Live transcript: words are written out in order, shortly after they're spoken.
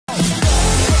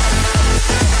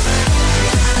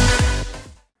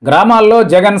గ్రామాల్లో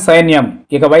జగన్ సైన్యం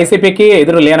ఇక వైసీపీకి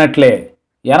ఎదురు లేనట్లే.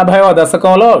 80వ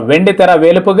దశకంలో వెండి తెర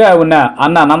వేలుపుగా ఉన్న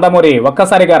అన్న నందమూరి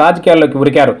ఒక్కసారిగా రాజకీయాల్లోకి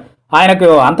ఉరికారు. ఆయనకు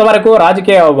అంతవరకు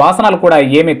రాజకీయ వాసనలు కూడా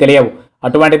ఏమీ తెలియవు.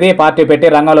 అటువంటిది పార్టీ పెట్టి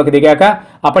రంగంలోకి దిగాక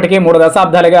అప్పటికి 3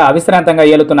 దశాబ్దాలుగా అవిశ్రాంతంగా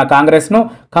ఏలుతున్న కాంగ్రెస్ను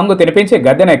కంగు తినిపించి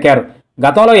గద్దెనెక్కారు.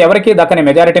 గతంలో ఎవరికీ దక్కని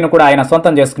మెజారిటీని కూడా ఆయన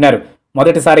సొంతం చేసుకున్నారు.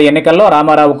 మొదటిసారి ఎన్నికల్లో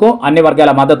రామారావుకు అన్ని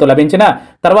వర్గాల మద్దతు లభించిన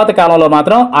తర్వాతి కాలంలో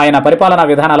మాత్రం ఆయన పరిపాలనా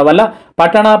విధానాల వల్ల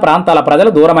పట్టణ ప్రాంతాల ప్రజలు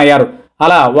దూరమయ్యారు.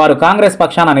 అలా వారు కాంగ్రెస్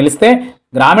పక్షాన నిలిస్తే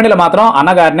గ్రామీణులు మాత్రం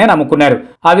అన్నగారినే నమ్ముకున్నారు.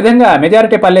 ఆ విధంగా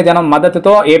మెజారిటీ పల్లె జనం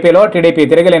మద్దతుతో ఏపీలో టీడీపీ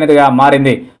తిరగలేనిదిగా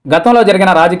మారింది. గతంలో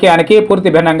జరిగిన రాజకీయానికి పూర్తి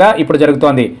భిన్నంగా ఇప్పుడు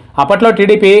జరుగుతోంది. అప్పట్లో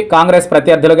టీడీపీ కాంగ్రెస్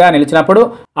ప్రత్యర్థులుగా నిలిచినప్పుడు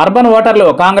అర్బన్ ఓటర్లు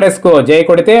కాంగ్రెస్ కు జై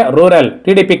కొడితే రూరల్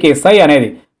టీడీపీకి సై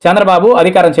అనేది. చంద్రబాబు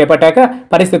అధికారం చేపట్టాక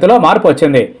పరిస్థితిలో మార్పు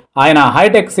వచ్చింది. ఆయన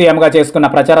హైటెక్ సీఎంగా చేసుకున్న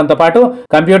ప్రచారంతో పాటు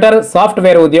కంప్యూటర్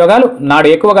సాఫ్ట్వేర్ ఉద్యోగాలు నాడు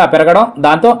ఎక్కువగా పెరగడం,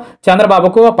 దాంతో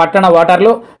చంద్రబాబుకు పట్టణ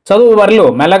ఓటర్లు చదువు వర్లు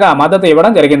మెల్లగా మద్దతు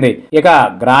ఇవ్వడం జరిగింది. ఇక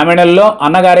గ్రామీణుల్లో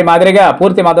అన్నగారి మాదిరిగా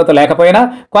పూర్తి మద్దతు లేకపోయినా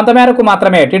కొంతమేరకు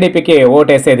మాత్రమే టీడీపీకి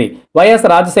ఓటేసేది. వైఎస్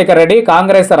రాజశేఖర రెడ్డి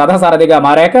కాంగ్రెస్ రథసారథిగా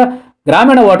మారాక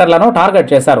గ్రామీణ ఓటర్లను టార్గెట్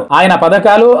చేశారు. ఆయన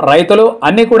పథకాలు రైతులు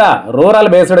అన్ని కూడా రూరల్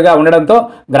బేస్డ్ గా ఉండడంతో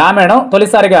గ్రామీణం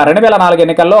తొలిసారిగా 2004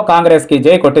 ఎన్నికల్లో కాంగ్రెస్ కి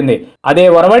జై కొట్టింది. అదే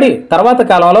ఒరవడి తర్వాత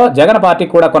కాలంలో జగన్ పార్టీ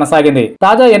కూడా కొనసాగింది.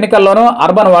 తాజా ఎన్నికల్లోనూ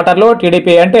అర్బన్ ఓటర్లు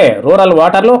టీడీపీ అంటే రూరల్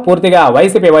ఓటర్లు పూర్తిగా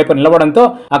వైసీపీ వైపు నిలవడంతో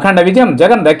అఖండ విజయం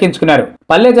జగన్ దక్కించుకున్నారు.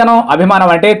 పల్లె జనం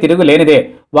అభిమానం అంటే తిరుగు లేనిదే.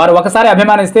 వారు ఒకసారి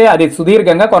అభిమానిస్తే అది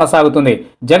సుదీర్ఘంగా కొనసాగుతుంది.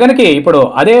 జగన్ కి ఇప్పుడు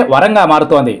అదే వరంగా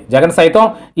మారుతోంది. జగన్ సైతం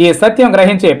ఈ సత్యం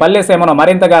గ్రహించి పల్లె సీమను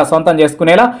మరింతగా సొంతం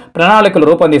చేసుకునేలా ప్రణాళికలు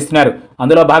రూపొందిస్తున్నారు.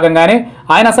 అందులో భాగంగానే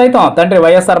ఆయన సైతం తండ్రి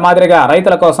వైఎస్ఆర్ మాదిరిగా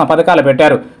రైతుల కోసం పథకాలు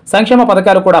పెట్టారు. సంక్షేమ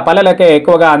పథకాలు కూడా పల్లెలకే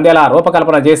ఎక్కువగా అందేలా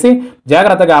రూపకల్పన చేసి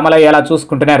జాగ్రత్తగా అమలయ్యేలా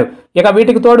చూసుకుంటున్నారు. ఇక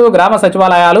వీటికి తోడు గ్రామ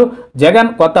సచివాలయాలు జగన్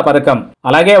కొత్త పథకం,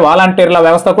 అలాగే వాలంటీర్ల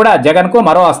వ్యవస్థ కూడా జగన్ కు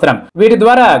మరో అస్త్రం. వీటి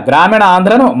ద్వారా గ్రామీణ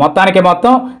ఆంధ్రను మొత్తానికి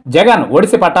మొత్తం జగన్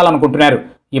ఒడిసి పట్టాలనుకుంటున్నారు.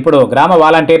 ఇప్పుడు గ్రామ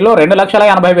వాలంటీర్లు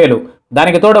 2,80,000,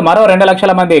 దానికి తోడు మరో 2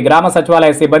 లక్షల మంది గ్రామ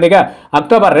సచివాలయ సిబ్బందిగా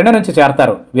అక్టోబర్ 2 నుంచి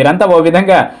చేరతారు. వీరంతా ఓ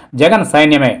విధంగా జగన్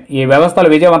సైన్యమే. ఈ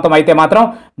వ్యవస్థలు విజయవంతం అయితే మాత్రం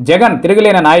జగన్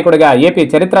తిరుగులేని నాయకుడిగా ఏపీ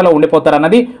చరిత్రలో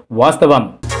ఉండిపోతారన్నది వాస్తవం.